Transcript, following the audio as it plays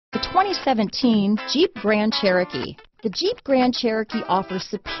2017 Jeep Grand Cherokee. The Jeep Grand Cherokee offers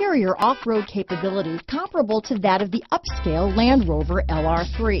superior off-road capabilities comparable to that of the upscale Land Rover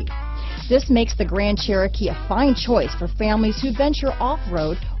LR3. This makes the Grand Cherokee a fine choice for families who venture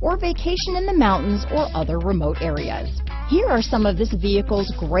off-road or vacation in the mountains or other remote areas. Here are some of this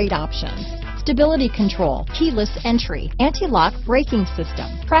vehicle's great options: stability control, keyless entry, anti-lock braking system,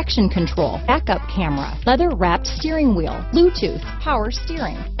 traction control, backup camera, leather-wrapped steering wheel, Bluetooth, power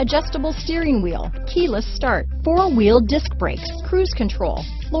steering, adjustable steering wheel, keyless start, four-wheel disc brakes, cruise control,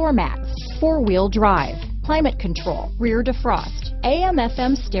 floor mats, four-wheel drive, climate control, rear defrost,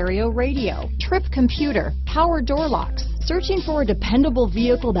 AM/FM stereo radio, trip computer, power door locks. Searching for a dependable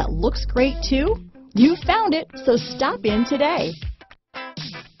vehicle that looks great too? You found it, so stop in today.